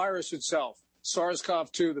the virus itself,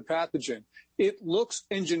 SARS-CoV-2, the pathogen. It looks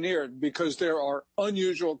engineered because there are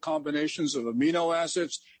unusual combinations of amino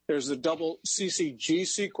acids. There's the double CCG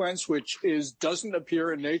sequence, which doesn't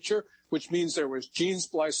appear in nature, which means there was gene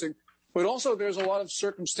splicing. But also there's a lot of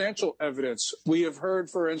circumstantial evidence. We have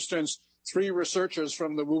heard, for instance, 3 researchers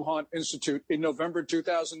from the Wuhan Institute in November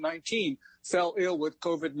 2019 fell ill with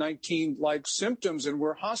COVID-19-like symptoms and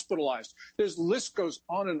were hospitalized. This list goes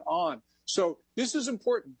on and on. So this is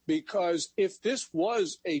important because if this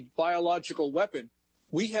was a biological weapon,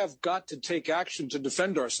 we have got to take action to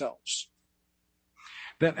defend ourselves.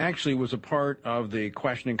 That actually was a part of the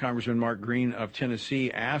questioning. Congressman Mark Green of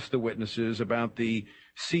Tennessee asked the witnesses about the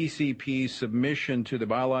CCP submission to the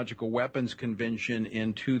Biological Weapons Convention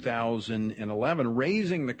in 2011,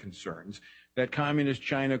 raising the concerns that communist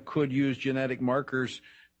China could use genetic markers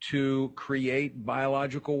to create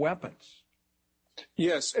biological weapons.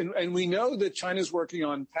 Yes, and we know that China's working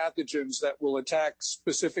on pathogens that will attack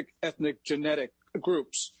specific ethnic genetic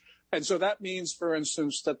groups. And so that means, for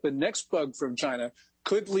instance, that the next bug from China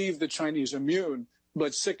could leave the Chinese immune,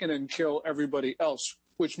 but sicken and kill everybody else,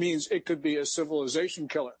 which means it could be a civilization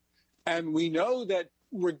killer. And we know that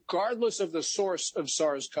regardless of the source of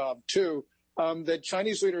SARS-CoV-2, that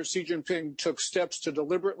Chinese leader Xi Jinping took steps to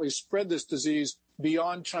deliberately spread this disease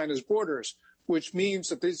beyond China's borders, which means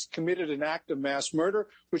that he's committed an act of mass murder,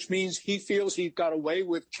 which means he feels he got away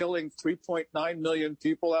with killing 3.9 million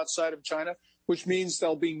people outside of China, which means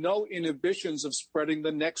there'll be no inhibitions of spreading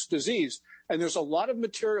the next disease. And there's a lot of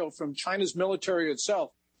material from China's military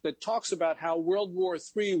itself that talks about how World War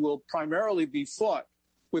III will primarily be fought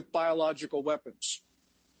with biological weapons.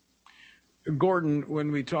 Gordon,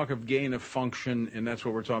 when we talk of gain of function, and that's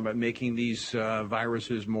what we're talking about, making these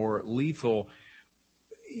viruses more lethal,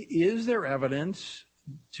 is there evidence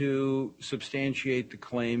to substantiate the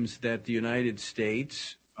claims that the United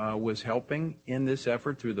States was helping in this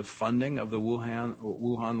effort through the funding of the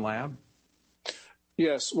Wuhan lab?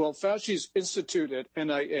 Yes. Well, Fauci's institute at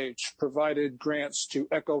NIH provided grants to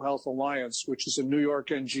EcoHealth Alliance, which is a New York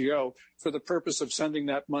NGO, for the purpose of sending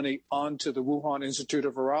that money on to the Wuhan Institute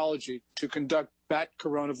of Virology to conduct bat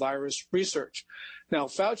coronavirus research. Now,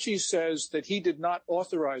 Fauci says that he did not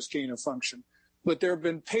authorize gain of function, but there have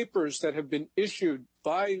been papers that have been issued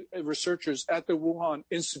by researchers at the Wuhan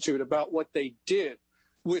Institute about what they did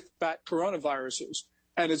with bat coronaviruses.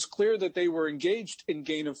 And it's clear that they were engaged in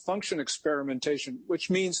gain of function experimentation, which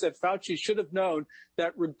means that Fauci should have known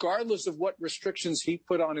that regardless of what restrictions he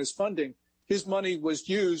put on his funding, his money was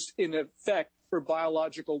used in effect for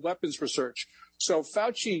biological weapons research. So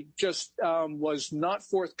Fauci just was not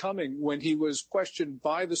forthcoming when he was questioned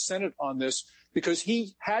by the Senate on this, because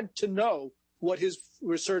he had to know what his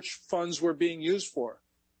research funds were being used for.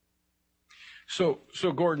 So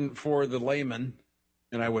Gordon, for the layman,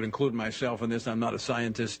 and I would include myself in this, I'm not a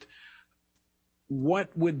scientist, what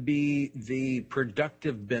would be the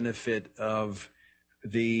productive benefit of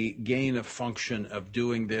the gain of function of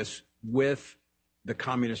doing this with the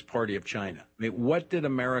Communist Party of China? I mean, what did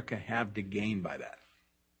America have to gain by that?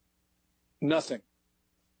 Nothing.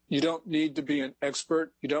 You don't need to be an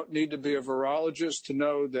expert. You don't need to be a virologist to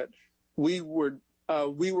know that we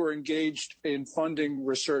were engaged in funding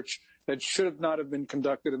research that should not have been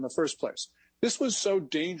conducted in the first place. This was so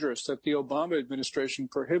dangerous that the Obama administration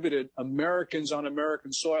prohibited Americans on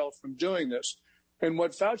American soil from doing this. And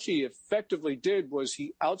what Fauci effectively did was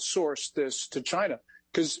he outsourced this to China,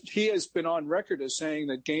 because he has been on record as saying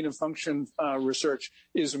that gain of function research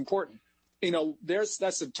is important. You know,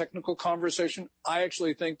 that's a technical conversation. I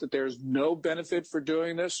actually think that there's no benefit for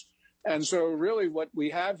doing this. And so really what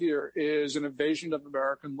we have here is an invasion of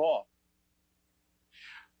American law.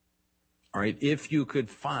 all right, if you could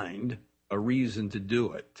find a reason to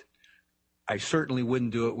do it, I certainly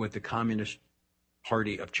wouldn't do it with the Communist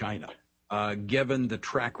Party of China, given the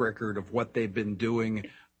track record of what they've been doing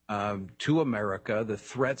to America, the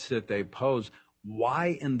threats that they pose.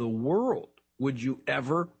 Why in the world would you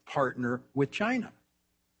ever partner with China?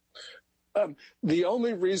 The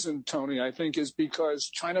only reason, Tony, I think, is because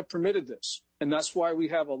China permitted this. And that's why we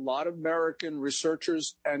have a lot of American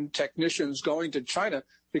researchers and technicians going to China,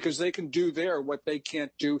 because they can do there what they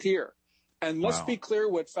can't do here. And let's be clear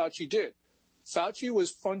what Fauci did. Fauci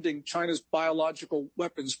was funding China's biological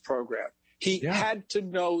weapons program. He had to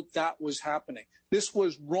know that was happening. This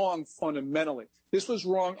was wrong fundamentally. This was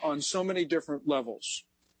wrong on so many different levels.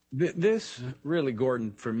 This really,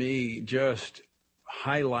 Gordon, for me, just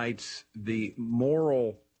highlights the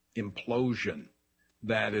moral implosion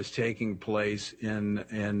that is taking place in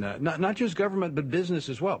not just government, but business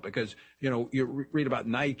as well. Because, you know, you read about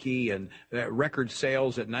Nike and record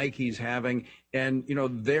sales that Nike's having, and, you know,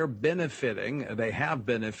 they have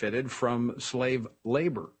benefited from slave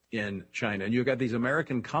labor in China. And you've got these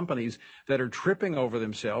American companies that are tripping over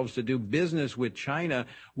themselves to do business with China,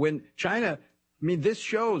 when China, I mean, this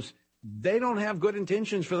shows they don't have good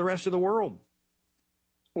intentions for the rest of the world.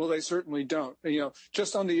 Well, they certainly don't. You know,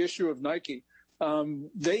 just on the issue of Nike,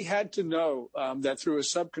 they had to know that through a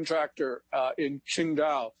subcontractor in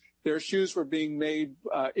Qingdao, their shoes were being made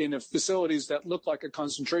in facilities that looked like a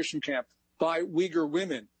concentration camp by Uyghur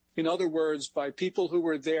women. In other words, by people who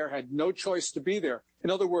were there, had no choice to be there. In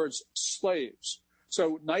other words, slaves.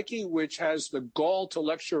 So Nike, which has the gall to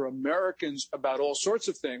lecture Americans about all sorts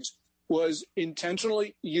of things, was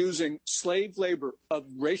intentionally using slave labor of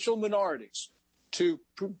racial minorities to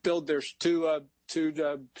build their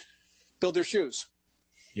build their shoes.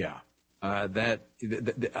 Yeah, that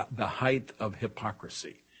the height of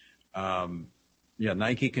hypocrisy.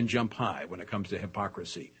 Nike can jump high when it comes to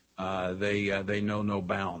hypocrisy. They know no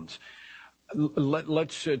bounds.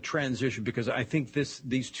 Let's transition, because I think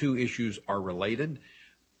these two issues are related.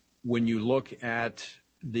 When you look at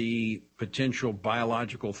the potential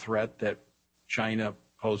biological threat that China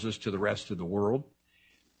poses to the rest of the world,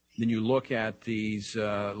 then you look at these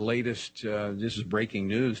latest, this is breaking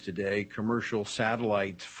news today, commercial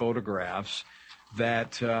satellite photographs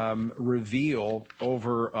that reveal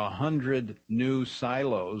over 100 new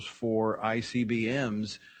silos for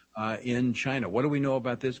ICBMs in China. What do we know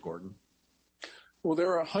about this, Gordon? Well,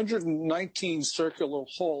 there are 119 circular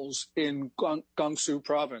holes in Gansu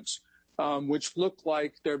province, which look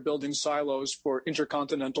like they're building silos for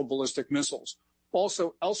intercontinental ballistic missiles.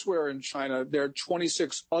 Also, elsewhere in China, there are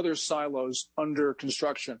 26 other silos under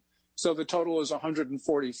construction. So the total is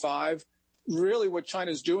 145. Really what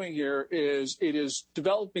China is doing here is it is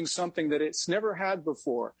developing something that it's never had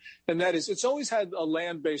before. And that is, it's always had a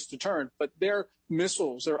land-based deterrent, but their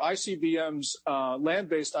missiles, their ICBMs,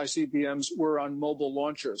 land-based ICBMs, were on mobile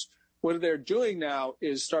launchers. What they're doing now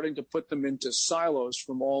is starting to put them into silos,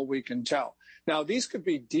 from all we can tell. Now, these could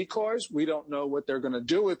be decoys. We don't know what they're going to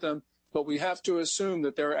do with them, but we have to assume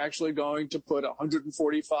that they're actually going to put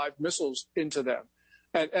 145 missiles into them.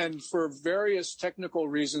 And for various technical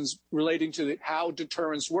reasons relating to how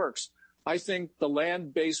deterrence works, I think the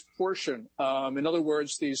land-based portion, in other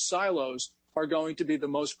words, these silos, are going to be the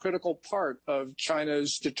most critical part of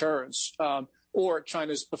China's deterrence or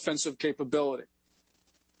China's offensive capability.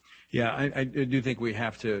 Yeah, I do think we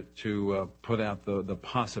have to put out the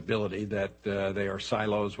possibility that they are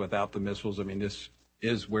silos without the missiles. I mean, this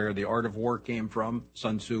is where the art of war came from.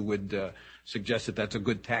 Sun Tzu would suggest that that's a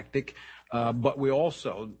good tactic. But we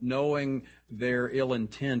also, knowing their ill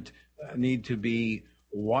intent, need to be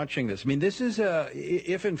watching this. I mean, this is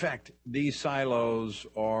if in fact these silos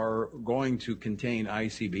are going to contain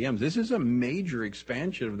ICBMs, this is a major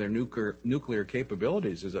expansion of their nuclear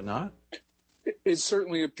capabilities, is it not? It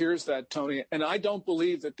certainly appears that, Tony. And I don't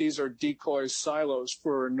believe that these are decoy silos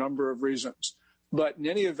for a number of reasons. But in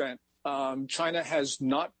any event, China has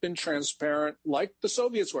not been transparent like the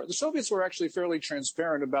Soviets were. The Soviets were actually fairly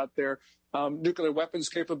transparent about their nuclear weapons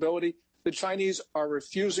capability. The Chinese are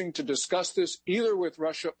refusing to discuss this either with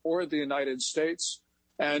Russia or the United States.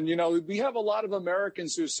 And, you know, we have a lot of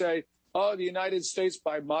Americans who say, oh, the United States,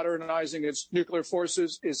 by modernizing its nuclear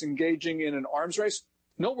forces, is engaging in an arms race.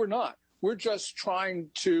 No, we're not. We're just trying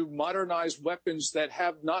to modernize weapons that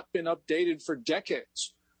have not been updated for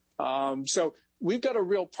decades. So we've got a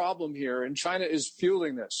real problem here, and China is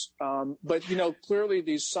fueling this. But, you know, clearly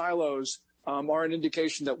these silos are an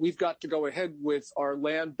indication that we've got to go ahead with our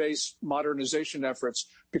land-based modernization efforts,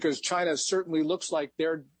 because China certainly looks like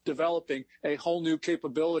they're developing a whole new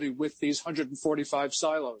capability with these 145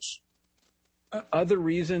 silos. Other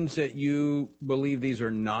reasons that you believe these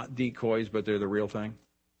are not decoys, but they're the real thing?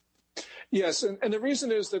 Yes, and the reason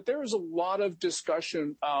is that there is a lot of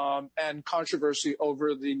discussion and controversy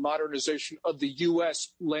over the modernization of the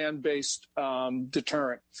U.S. land-based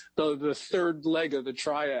deterrent, the third leg of the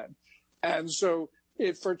triad. And so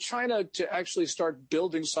for China to actually start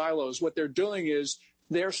building silos, what they're doing is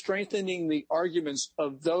they're strengthening the arguments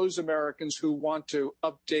of those Americans who want to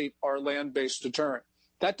update our land-based deterrent.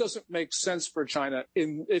 That doesn't make sense for China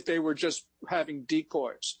if they were just having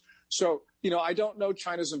decoys. So, I don't know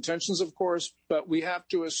China's intentions, of course, but we have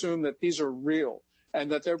to assume that these are real and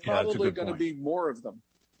that there are probably going to be more of them.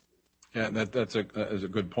 Yeah, that's a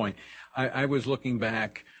good point. I was looking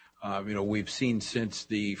back. We've seen since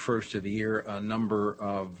the first of the year a number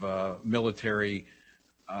of military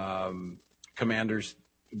commanders,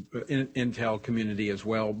 intel community as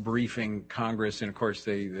well, briefing Congress, and of course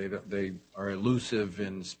they are elusive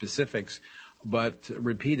in specifics. But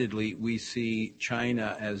repeatedly, we see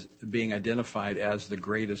China as being identified as the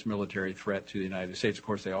greatest military threat to the United States. Of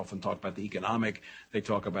course, they often talk about the economic, they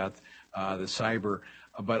talk about the cyber.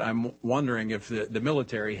 But I'm wondering if the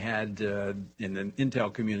military had, in the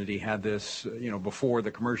intel community, had this, before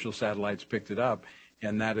the commercial satellites picked it up,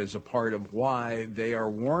 and that is a part of why they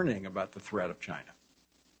are warning about the threat of China.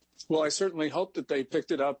 Well, I certainly hope that they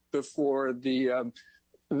picked it up before the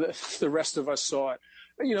rest of us saw it.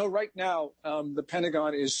 Right now, the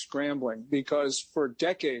Pentagon is scrambling because for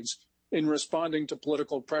decades, in responding to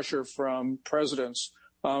political pressure from presidents,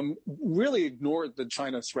 really ignored the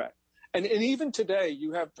China threat. And even today,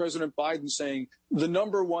 you have President Biden saying the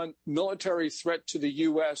number one military threat to the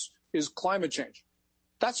U.S. is climate change.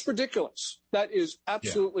 That's ridiculous. That is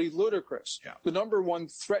absolutely ludicrous. Yeah. The number one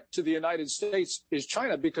threat to the United States is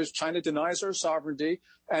China because China denies our sovereignty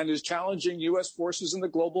and is challenging U.S. forces in the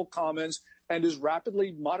global commons and is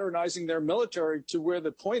rapidly modernizing their military to where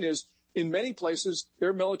the point is, in many places,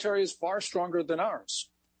 their military is far stronger than ours.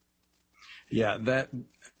 Yeah, that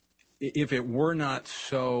if it were not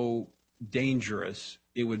so dangerous,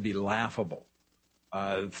 it would be laughable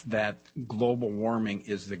that global warming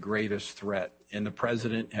is the greatest threat. And the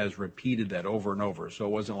president has repeated that over and over. So it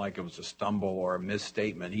wasn't like it was a stumble or a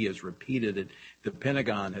misstatement. He has repeated it. The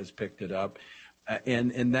Pentagon has picked it up.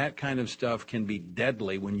 And that kind of stuff can be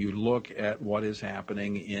deadly when you look at what is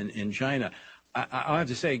happening in China. I have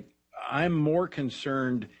to say, I'm more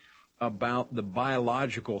concerned about the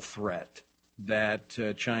biological threat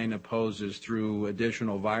that China poses through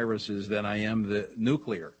additional viruses than I am the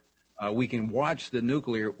nuclear. We can watch the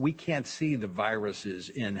nuclear. We can't see the viruses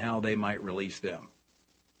and how they might release them.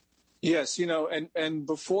 Yes, and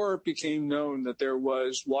before it became known that there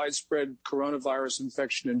was widespread coronavirus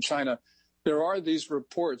infection in China, there are these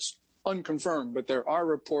reports, unconfirmed, but there are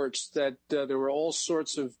reports that there were all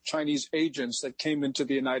sorts of Chinese agents that came into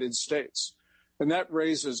the United States. And that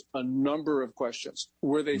raises a number of questions.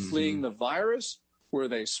 Were they fleeing the virus? Were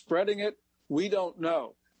they spreading it? We don't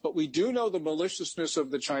know. But we do know the maliciousness of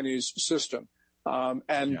the Chinese system.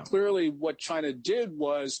 Clearly what China did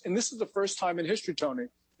was, and this is the first time in history, Tony,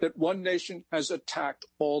 that one nation has attacked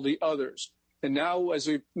all the others. And now, as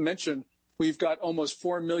we mentioned, we've got almost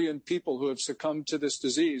 4 million people who have succumbed to this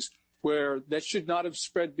disease, where that should not have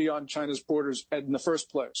spread beyond China's borders in the first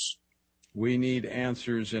place. We need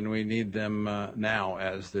answers, and we need them now,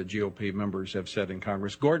 as the GOP members have said in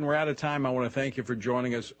Congress. Gordon, we're out of time. I want to thank you for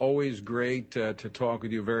joining us. Always great to talk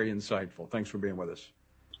with you. Very insightful. Thanks for being with us.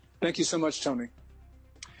 Thank you so much, Tony.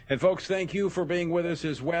 And, folks, thank you for being with us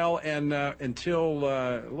as well. And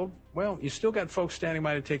you still got folks standing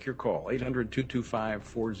by to take your call,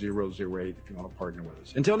 800-225-4008 if you want to partner with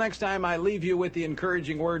us. Until next time, I leave you with the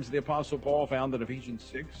encouraging words the Apostle Paul found in Ephesians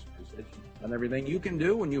 6. He said, "You've done everything you can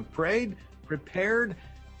do when you've prayed, prepared,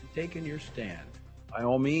 and taken your stand. By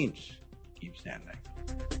all means, keep standing."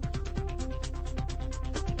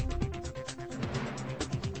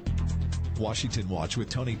 Washington Watch with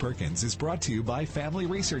Tony Perkins is brought to you by Family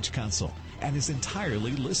Research Council and is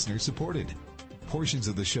entirely listener-supported. Portions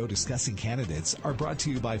of the show discussing candidates are brought to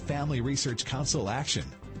you by Family Research Council Action.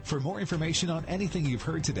 For more information on anything you've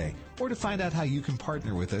heard today, or to find out how you can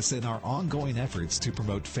partner with us in our ongoing efforts to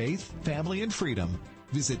promote faith, family, and freedom,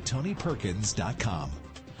 visit TonyPerkins.com.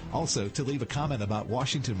 Also, to leave a comment about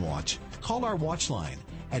Washington Watch, call our watch line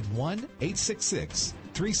at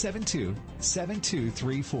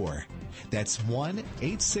 1-866-372-7234. That's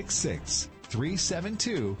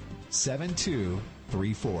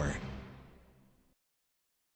 1-866-372-7234.